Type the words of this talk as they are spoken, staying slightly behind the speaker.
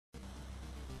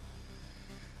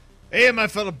Hey, my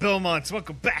fellow Belmonts,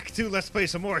 welcome back to Let's Play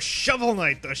some more Shovel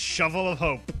Knight, the Shovel of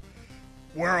Hope.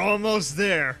 We're almost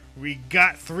there. We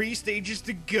got 3 stages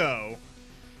to go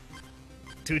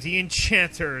to the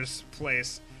Enchanter's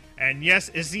place. And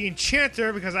yes, it's the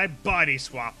Enchanter because I body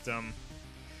swapped him.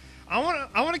 I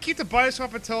wanna keep the body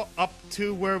swap until up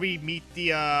to where we meet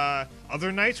the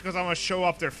other knights because I want to show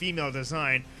off their female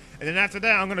design. And then after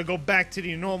that, I'm gonna go back to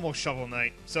the normal Shovel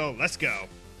Knight. So let's go.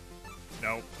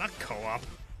 No, not co-op.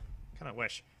 Kinda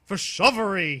wish. For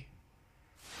Shovelry!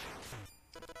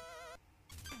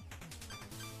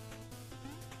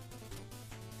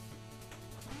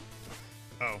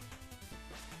 Oh.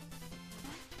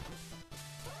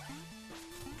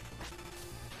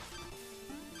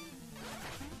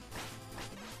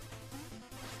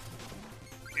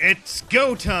 It's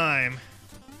go time!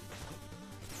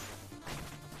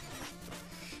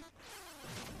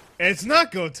 It's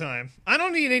not go time. I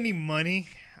don't need any money.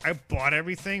 I bought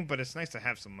everything, but it's nice to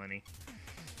have some money.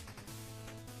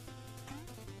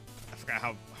 I forgot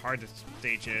how hard this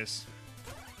stage is.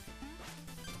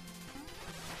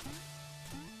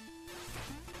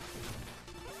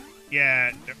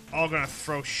 Yeah, they're all gonna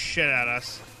throw shit at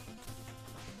us.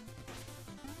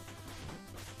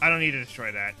 I don't need to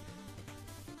destroy that.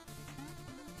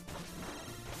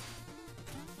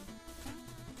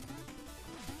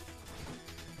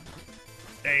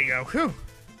 There you go. Whew.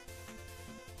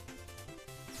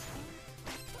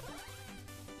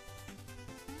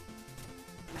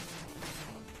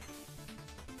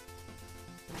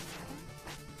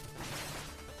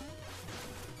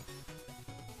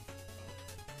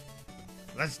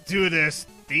 Let's do this.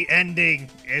 The ending.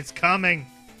 It's coming.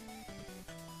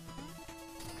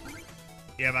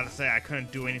 Yeah, about to say, I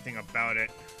couldn't do anything about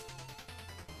it.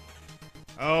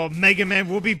 Oh, Mega Man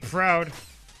will be proud.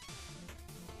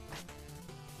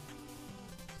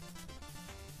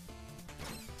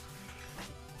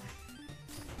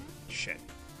 Shit.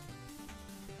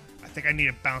 I think I need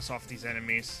to bounce off these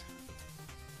enemies.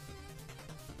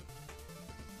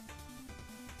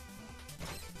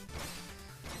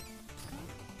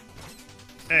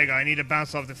 There you go, I need to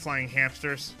bounce off the flying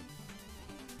hamsters.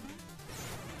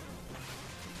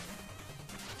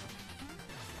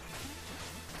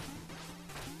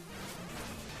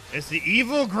 It's the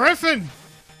evil Griffin!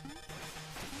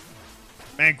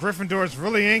 Man, Gryffindor's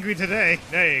really angry today.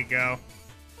 There you go.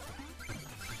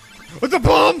 With the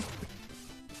bomb!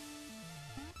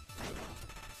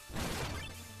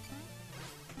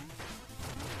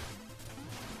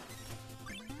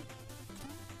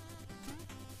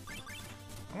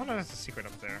 I wonder if that's a secret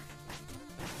up there.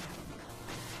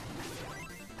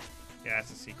 Yeah,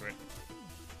 that's a secret.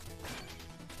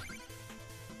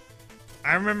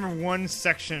 I remember one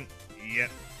section...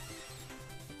 Yep.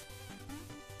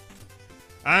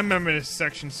 I remember this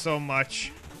section so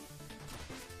much.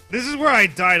 This is where I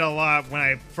died a lot when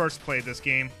I first played this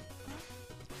game.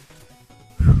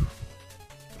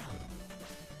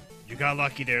 You got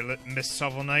lucky there, Miss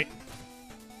Shovel Knight.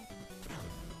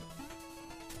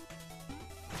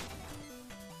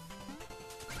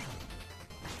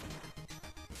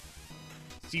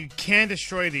 So you can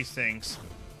destroy these things.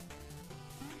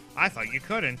 I thought you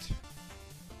couldn't.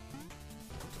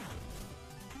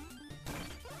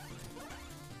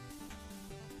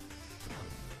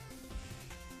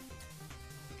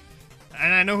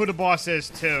 And I know who the boss is,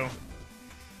 too.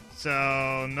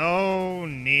 So, no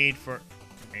need for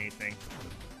anything.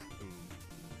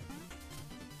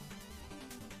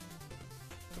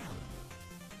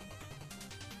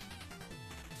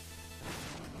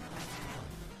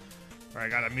 Alright, I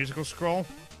got a musical scroll.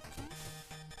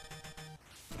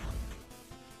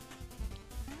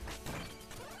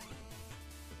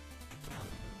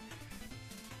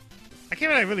 I can't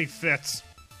believe that really fits.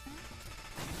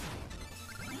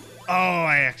 Oh,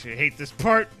 I actually hate this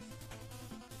part.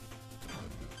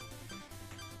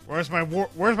 Where's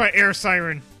my air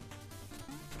siren?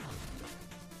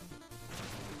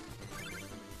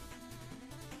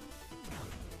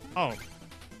 Oh.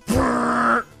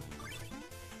 Brrr!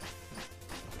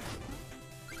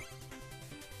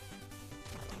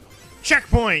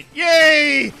 Checkpoint!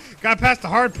 Yay! Got past the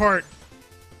hard part.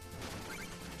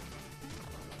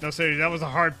 No, seriously, that was the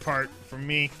hard part for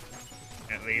me,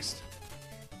 at least.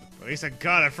 At least I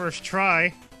got it first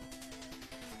try.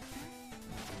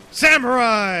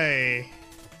 Samurai!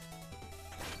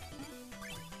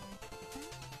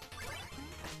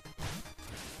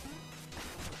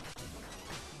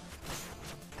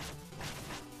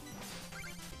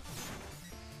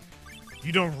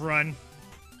 You don't run.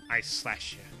 I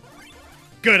slash you.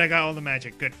 Good, I got all the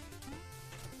magic. Good.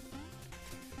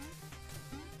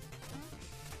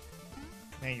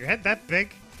 Man, your head that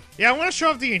big? Yeah, I want to show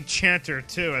off the Enchanter,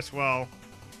 too, as well.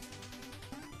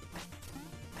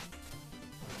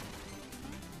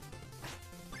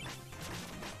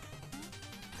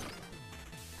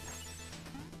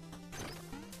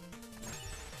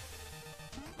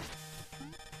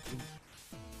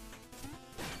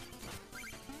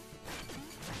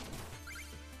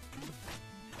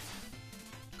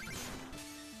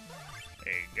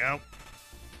 There you go.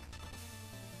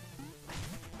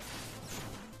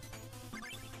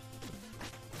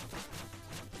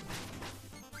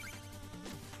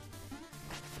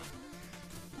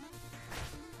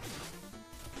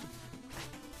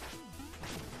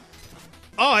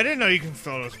 Oh, I didn't know you can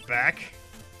throw those back.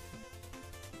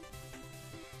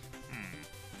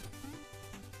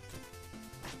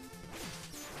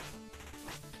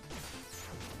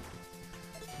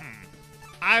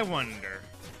 I wonder.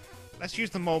 Let's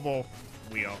use the mobile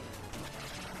wheel.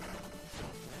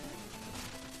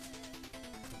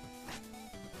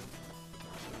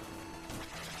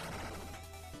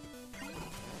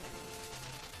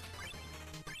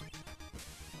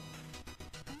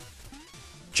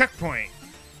 Checkpoint.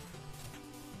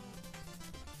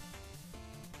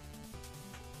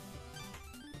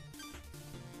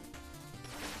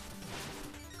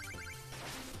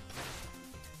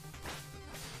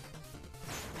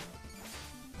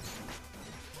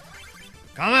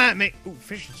 Come at me! Ooh,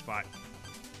 fishing spot.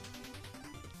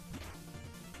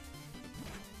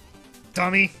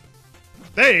 Dummy.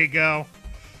 There you go.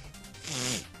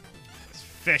 This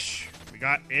fish we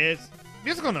got is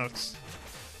musical notes.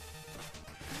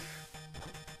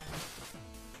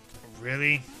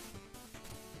 Really?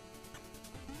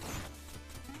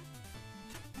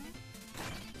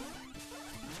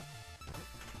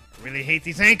 I really hate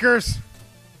these anchors.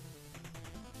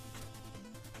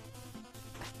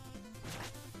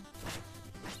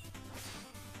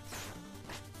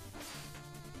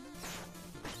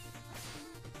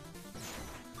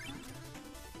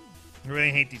 I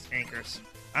really hate these anchors.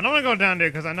 I don't want to go down there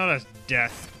because I know that's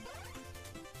death.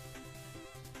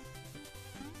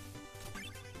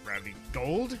 Gravity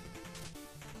gold?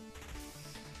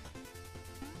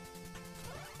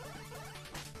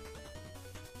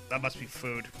 That must be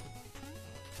food.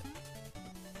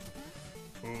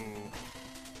 Ooh.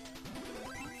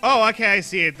 Oh, okay, I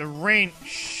see it. The rain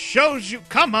shows you.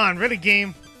 Come on, really,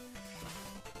 game?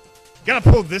 Gotta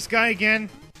pull this guy again?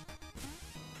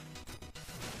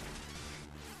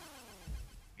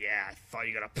 Yeah, I thought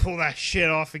you gotta pull that shit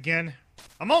off again.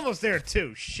 I'm almost there,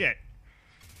 too. Shit.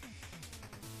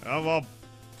 Oh, well,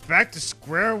 back to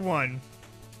square one.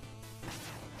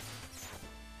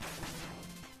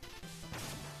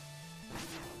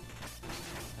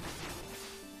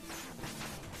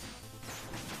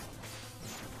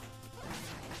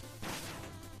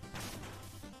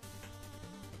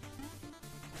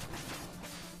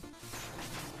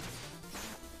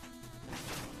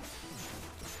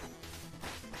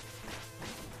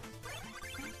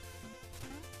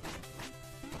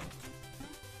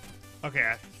 Okay,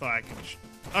 I thought I could.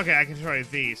 Okay, I can try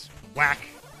these. Whack.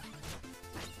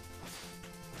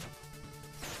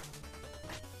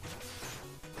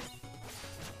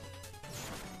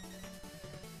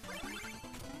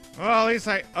 Well, at least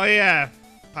I. Oh yeah,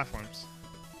 platforms.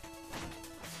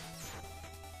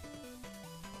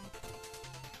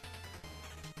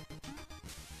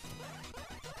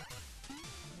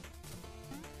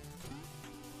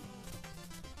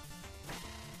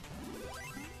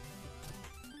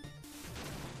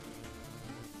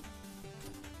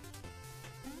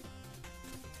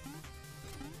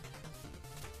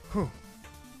 Whew.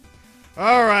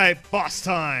 Alright, boss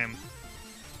time!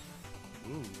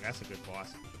 Ooh, that's a good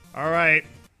boss. Alright.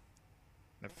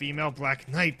 The female Black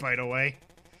Knight, by the way.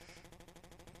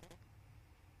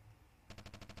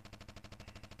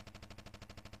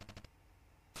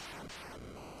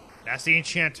 That's the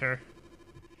Enchanter.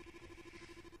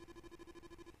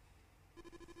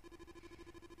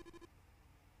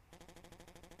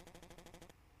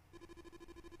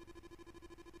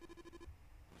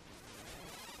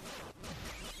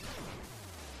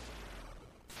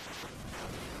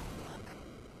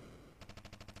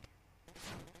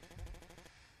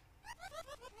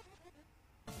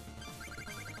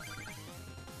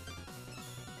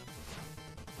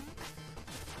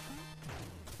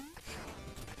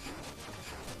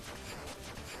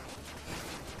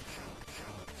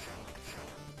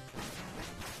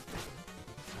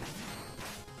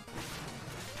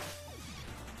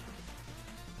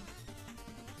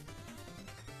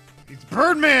 It's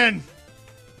Birdman!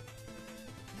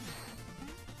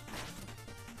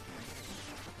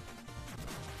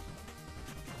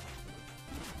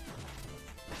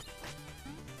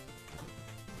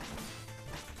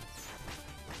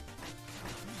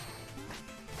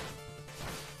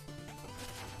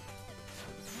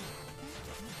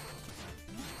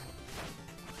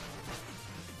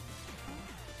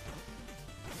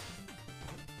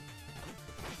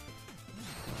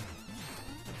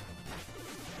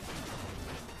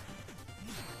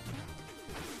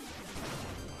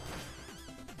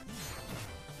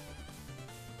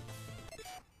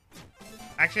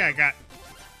 Actually, I got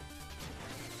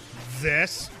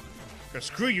this. Go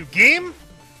screw you, game.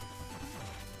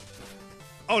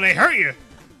 Oh, they hurt you.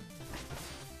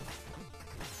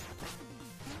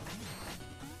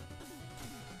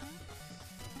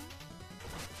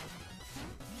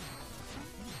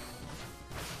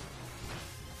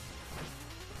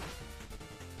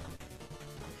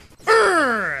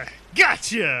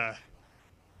 Gotcha!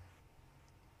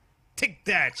 Take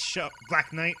that,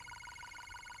 Black Knight.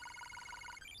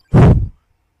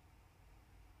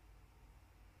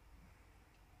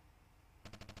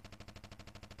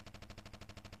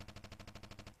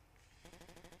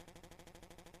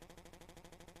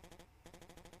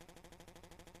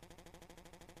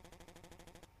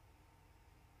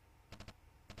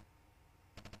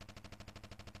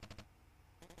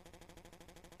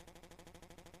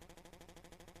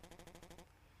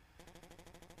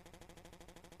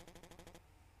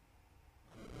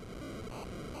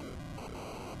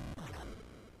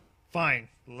 Fine,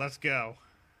 let's go.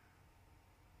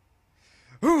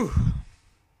 Whew!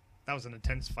 That was an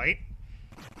intense fight.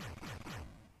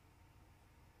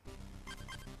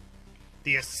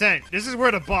 The Ascent. This is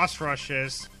where the boss rush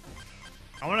is.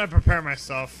 I want to prepare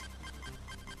myself.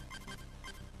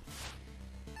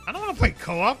 I don't want to play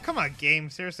co-op. Come on, game.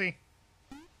 Seriously?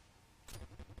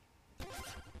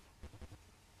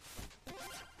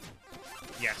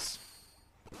 Yes.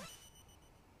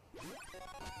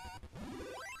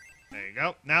 There you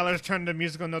go. Now let's turn the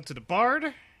musical note to the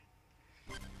bard.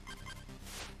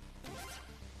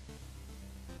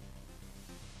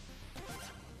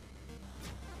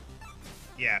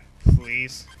 Yeah,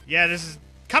 please. Yeah, this is...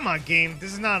 Come on, game.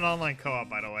 This is not an online co-op,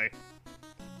 by the way.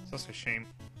 It's also a shame.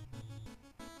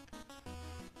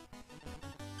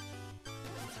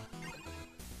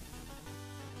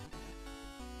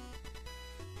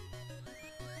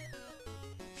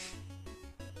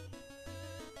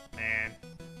 Man.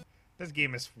 This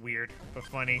game is weird, but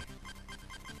funny.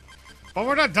 But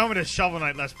we're not done with this Shovel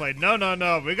Knight Let's Play. No, no,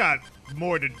 no. We got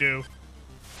more to do.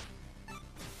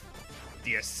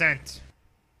 The Ascent.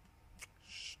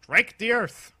 Strike the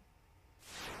earth.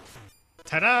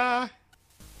 Ta-da!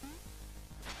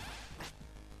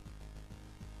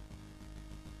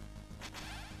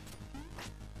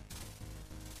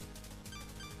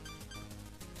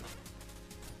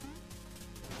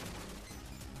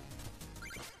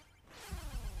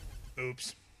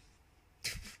 Oops.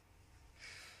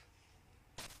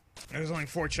 There's only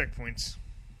 4 checkpoints.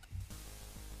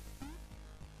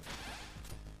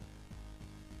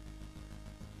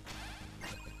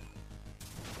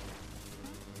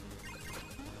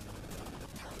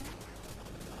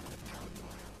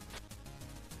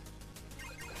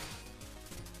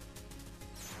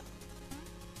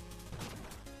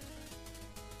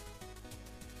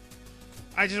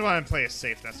 I just want to play it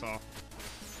safe, that's all.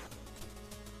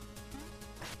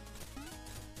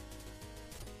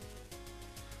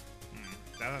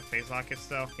 Do I have a phase locket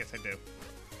still? Yes, I do.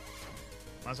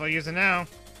 Might as well use it now.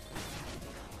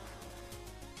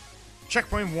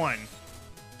 Checkpoint 1.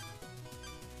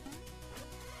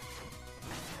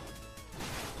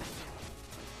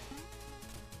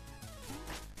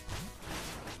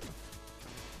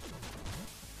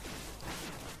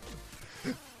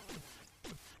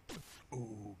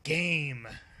 Ooh, game.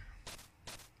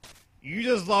 You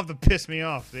just love to piss me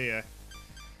off, do ya?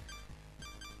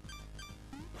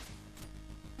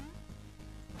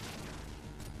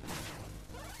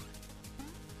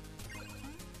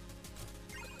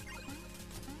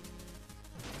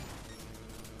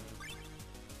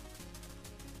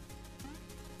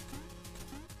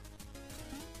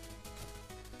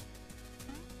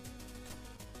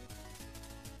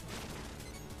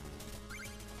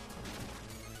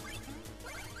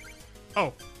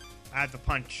 Oh, I had the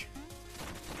punch.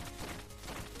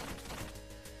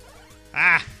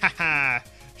 Ah, ha ha!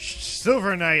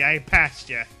 Silver Knight, I passed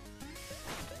ya.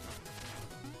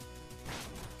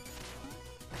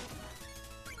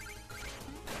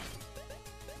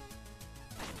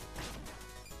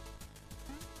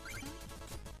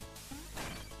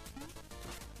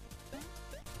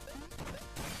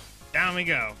 Down we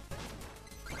go.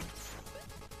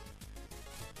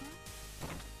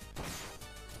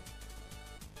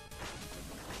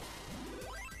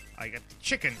 I got the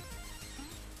chicken.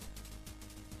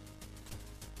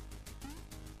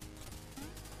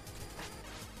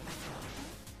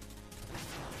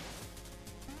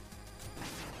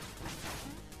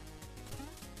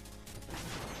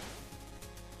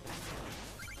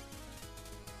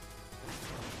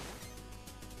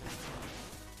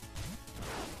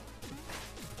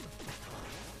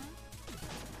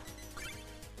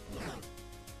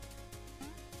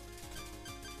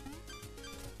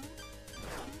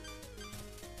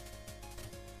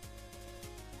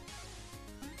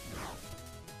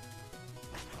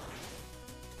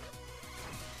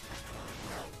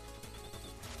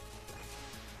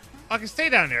 I can stay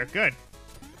down there. Good.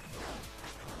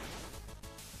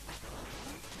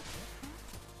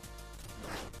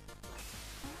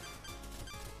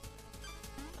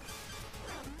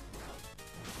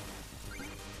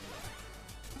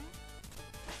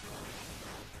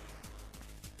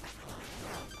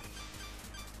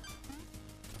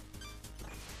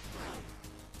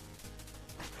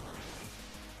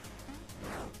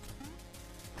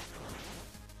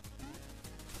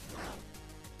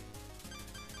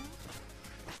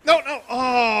 No, no.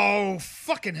 Oh,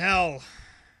 fucking hell.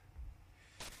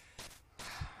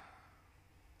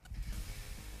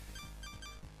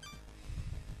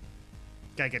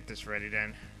 Gotta get this ready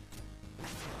then.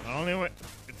 Only way.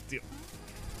 It's the.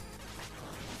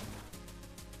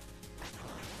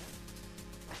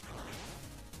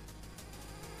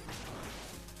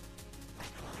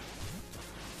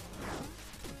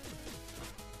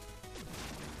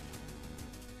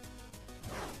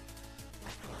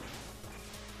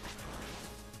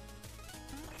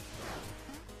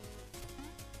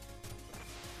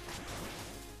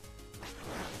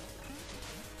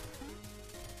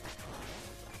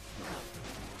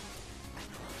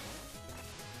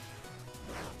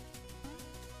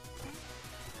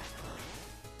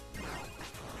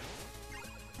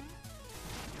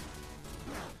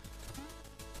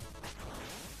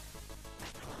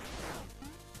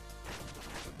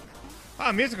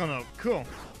 Ah, musical note. Cool.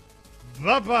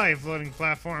 Bye-bye, floating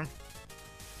platform.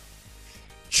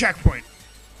 Checkpoint.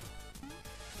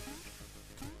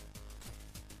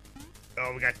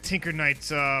 Oh, we got Tinker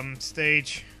Knight's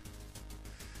stage.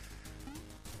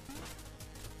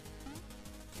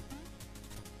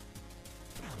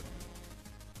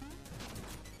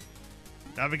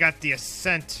 Now we got the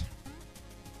Ascent.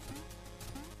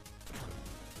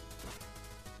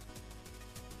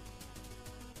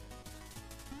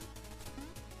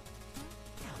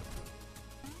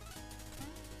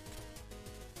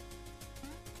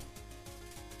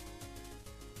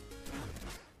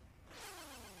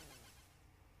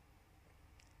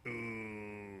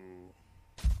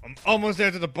 I'm almost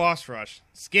there to the boss rush.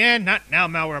 Scan, not now,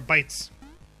 malware bites.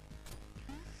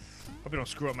 Hope you don't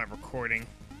screw up my recording.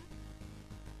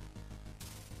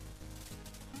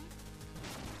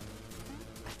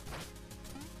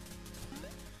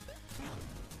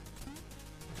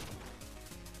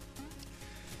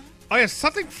 Oh yeah,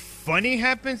 something funny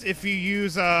happens if you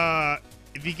use,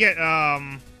 if you get,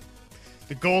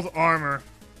 the gold armor.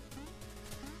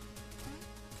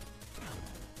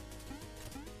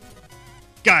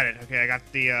 Got it. Okay, I got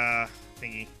the,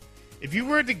 thingy. If you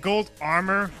wear the gold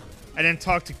armor and then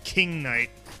talk to King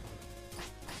Knight,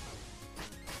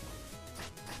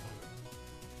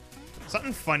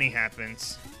 something funny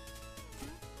happens.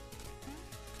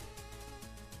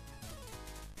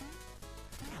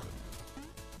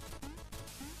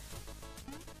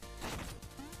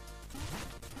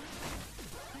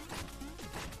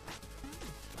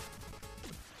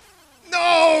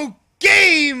 No!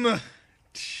 Game!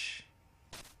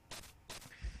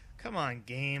 Come on,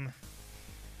 game.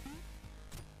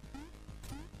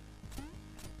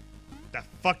 The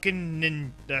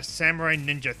fucking the samurai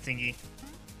ninja thingy.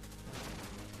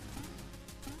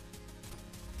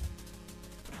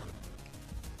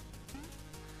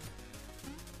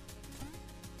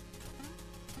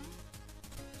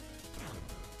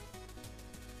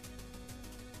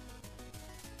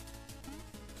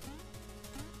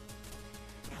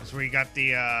 That's where you got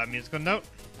the musical note.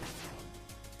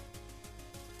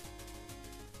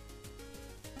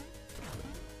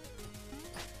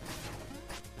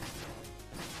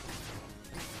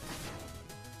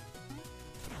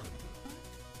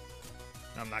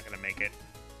 I'm not gonna make it.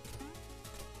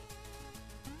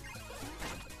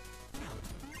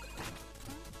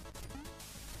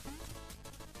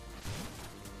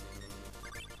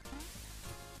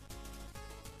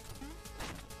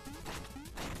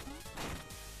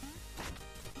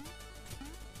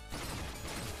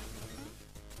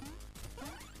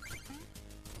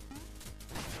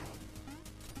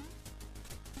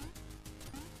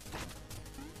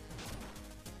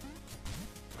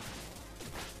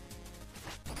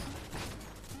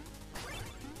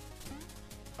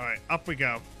 Alright, up we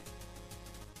go.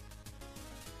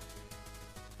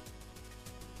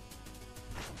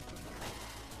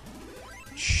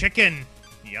 Chicken!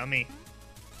 Yummy.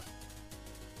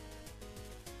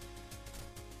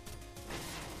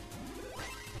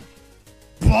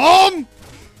 Bomb!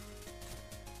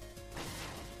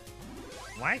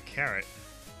 Why a carrot?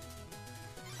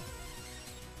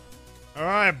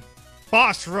 Alright,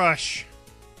 boss rush!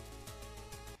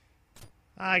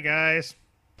 Hi, guys.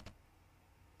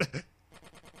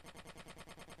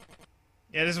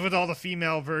 Yeah, this is what all the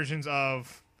female versions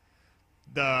of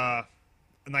the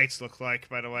knights look like,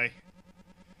 by the way.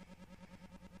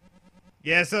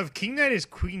 Yeah, so King Knight is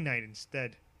Queen Knight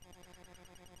instead.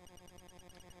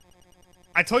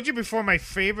 I told you before my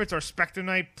favorites are Spectre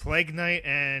Knight, Plague Knight,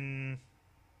 and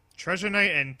Treasure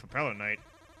Knight, and Propeller Knight.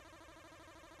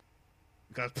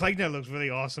 Because Plague Knight looks really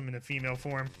awesome in the female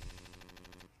form.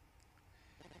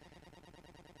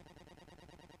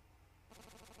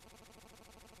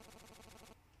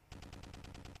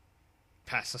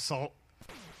 Pass assault.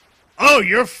 Oh,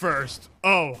 you're first.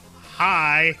 Oh,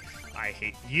 hi. I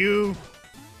hate you.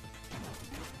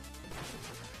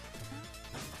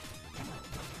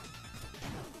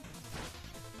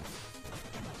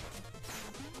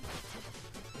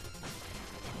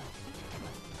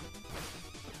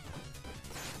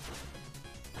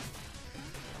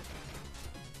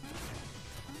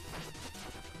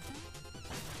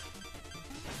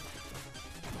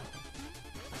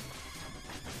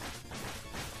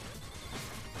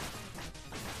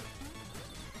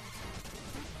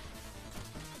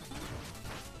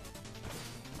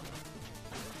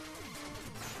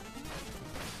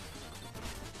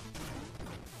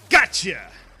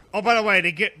 Gotcha! Oh, by the way,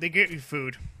 they get you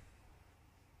food.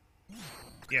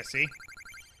 Yeah, see?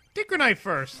 Tinker Knight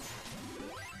first.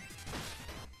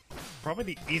 Probably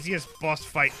the easiest boss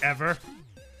fight ever.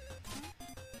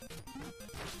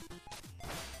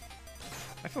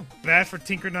 I feel bad for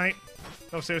Tinker Knight.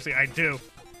 No, seriously, I do.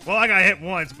 Well, I got hit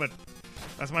once, but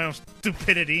that's my own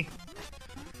stupidity.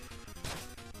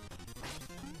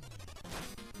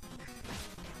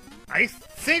 I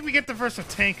think we get the first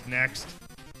tank next.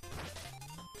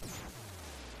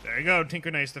 There you go, Tinker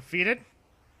Knight's defeated.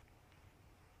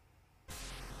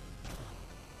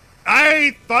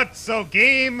 I thought so,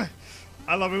 game!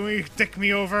 I love it when you dick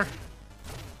me over.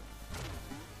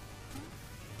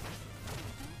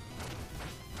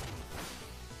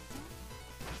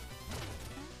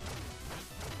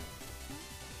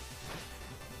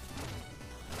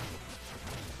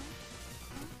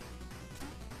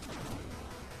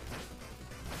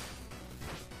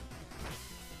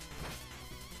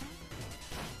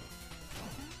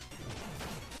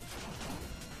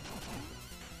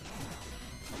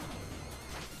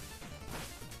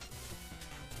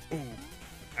 Ooh,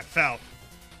 I fell.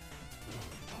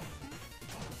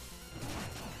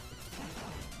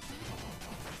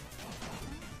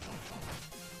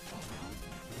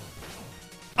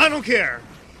 I don't care.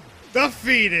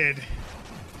 Defeated.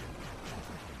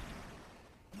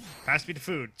 Pass me the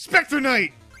food. Spectre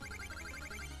Knight!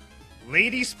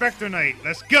 Lady Spectre Knight,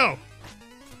 let's go!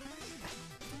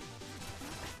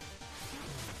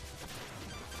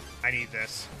 I need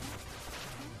this.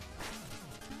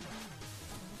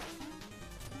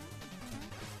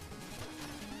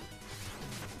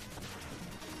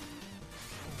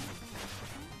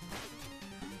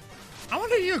 I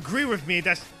wonder if you agree with me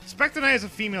that Spectre Knight as a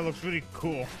female looks really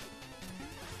cool.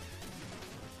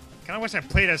 Kinda wish I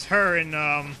played as her in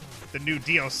the new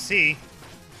DLC.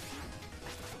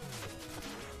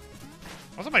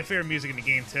 Also my favorite music in the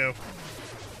game too.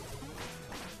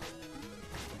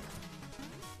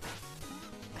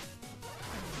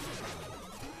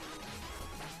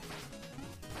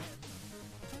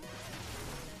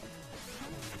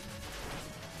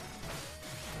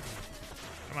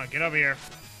 Come on, get over here.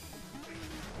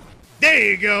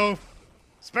 There you go!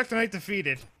 Spectre Knight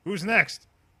defeated. Who's next?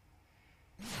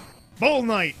 Bull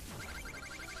Knight!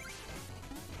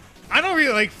 I don't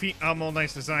really like Bull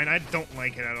Knight's design. I don't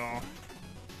like it at all.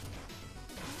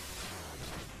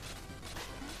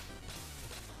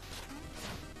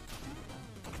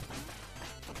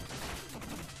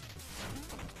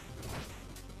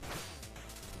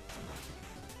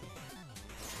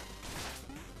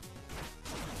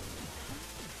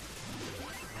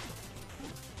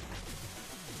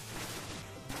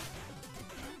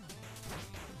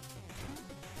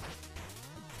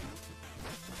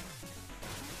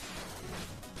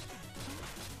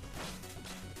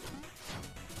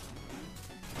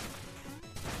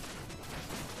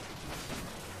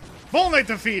 Bull Knight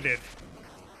defeated!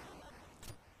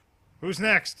 Who's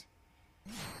next?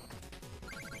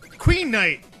 Queen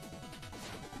Knight!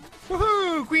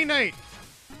 Woohoo! Queen Knight!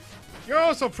 You're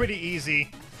also pretty easy.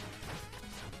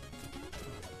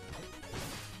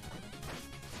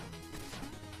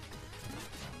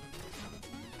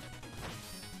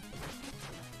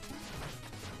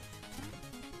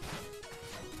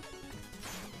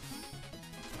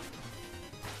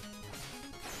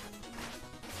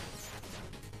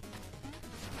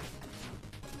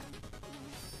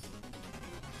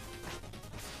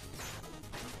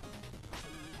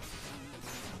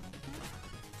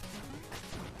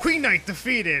 Queen Knight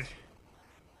defeated.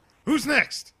 Who's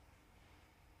next?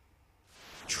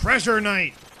 Treasure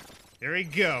Knight. There we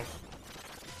go.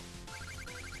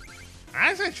 I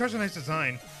actually like Treasure Knight's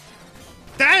design.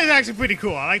 That is actually pretty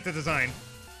cool. I like the design.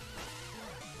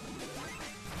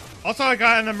 Also, I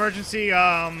got an emergency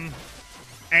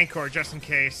anchor just in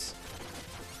case.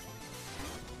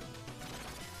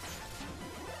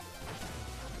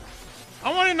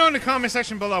 I want to know in the comment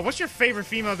section below, what's your favorite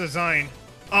female design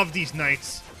of these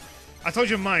knights? I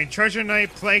told you mine. Treasure Knight,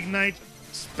 Plague Knight,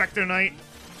 Spectre Knight.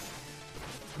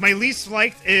 My least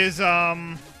liked is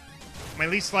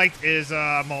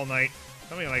Mole Knight. I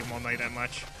don't really like Mole Knight that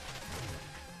much.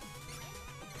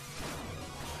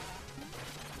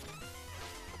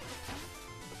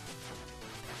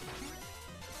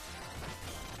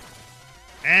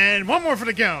 And one more for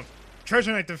the count.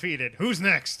 Treasure Knight defeated. Who's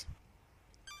next?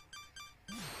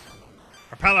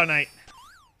 Propeller Knight.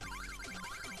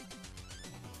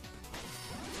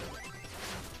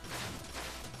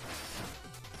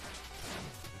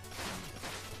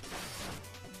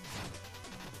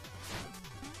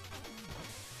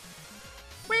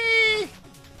 Whee!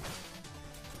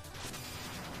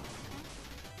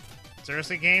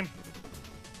 Seriously, game?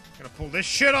 Gonna pull this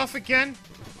shit off again?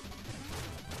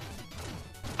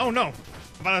 Oh no!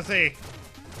 I'm about to say,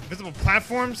 invisible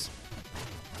platforms?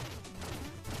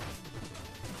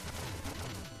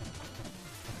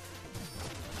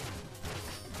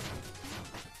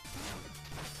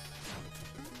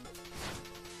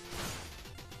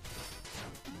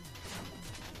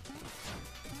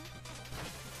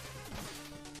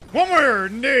 One more!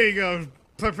 There you go!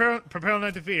 Propel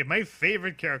Knight defeated. My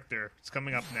favorite character is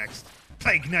coming up next.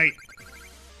 Plague Knight.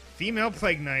 Female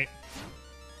Plague Knight.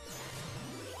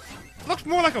 Looks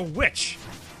more like a witch.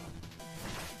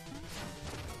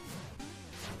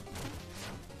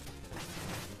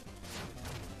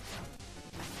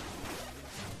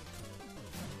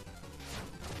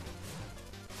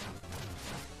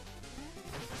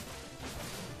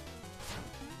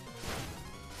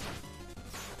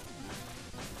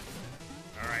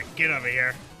 Alright, get over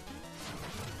here.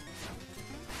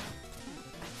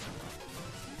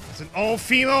 It's an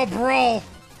all-female brawl.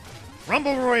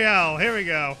 Rumble Royale. Here we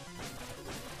go.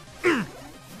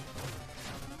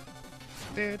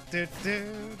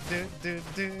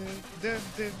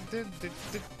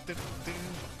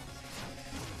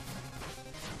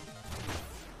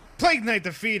 Plague Knight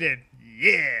defeated.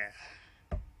 Yeah.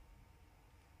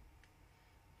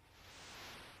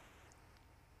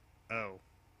 Oh.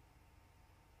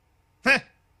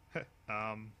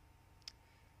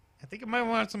 I think I might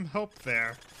want some help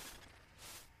there.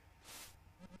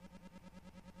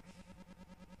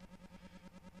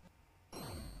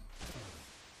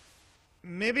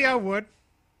 Maybe I would.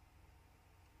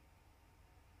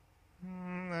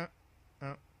 No.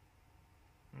 Oh.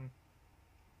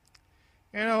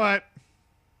 You know what?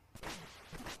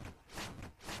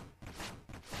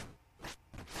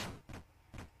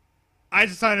 I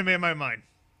decided to make my mind.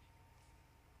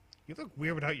 You look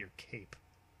weird without your cape.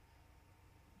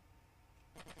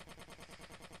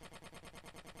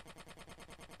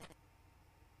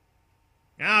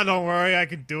 Ah, don't worry, I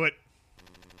can do it.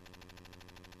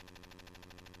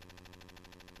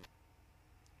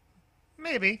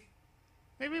 Maybe.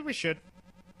 Maybe we should.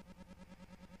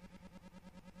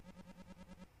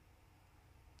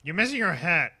 You're missing your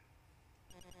hat.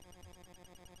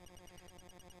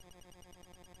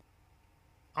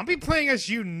 I'll be playing as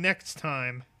you next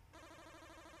time.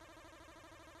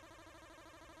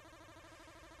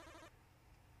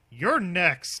 You're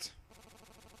next.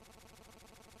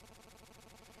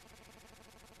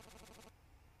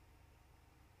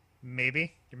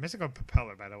 Maybe. You're missing a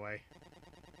propeller, by the way.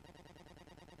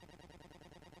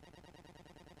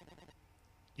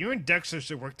 You and Dexter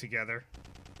should work together.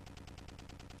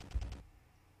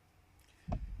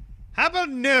 How about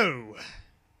no?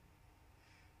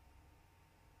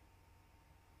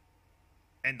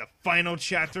 And the final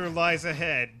chapter lies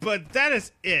ahead. But that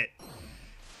is it.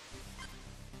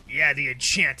 Yeah, the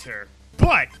Enchanter.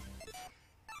 But,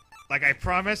 like I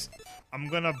promised, I'm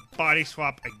gonna body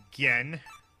swap again.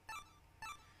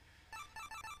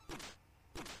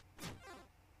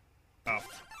 Oh.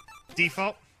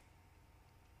 Default?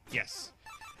 Yes.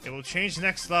 It will change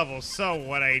next level, so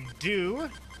what I do...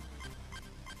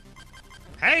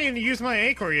 I didn't even use my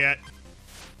anchor yet.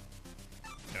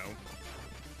 No.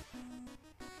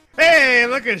 Hey,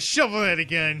 look at Shovel Knight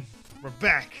again. We're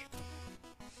back.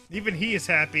 Even he is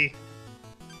happy.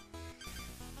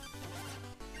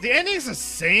 The ending's the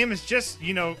same, it's just,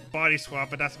 you know, body swap,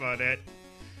 but that's about it.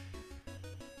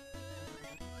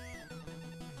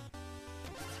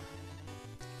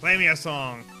 Play me a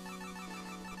song.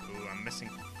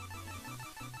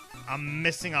 I'm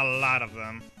missing a lot of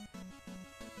them.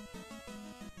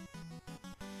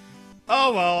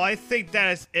 Oh well, I think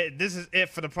that is it. This is it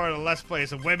for the part of the Let's Play,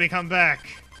 so when we come back,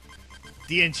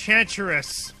 the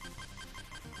Enchantress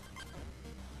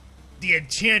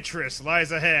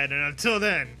lies ahead, and until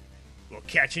then, we'll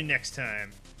catch you next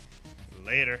time.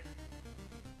 Later.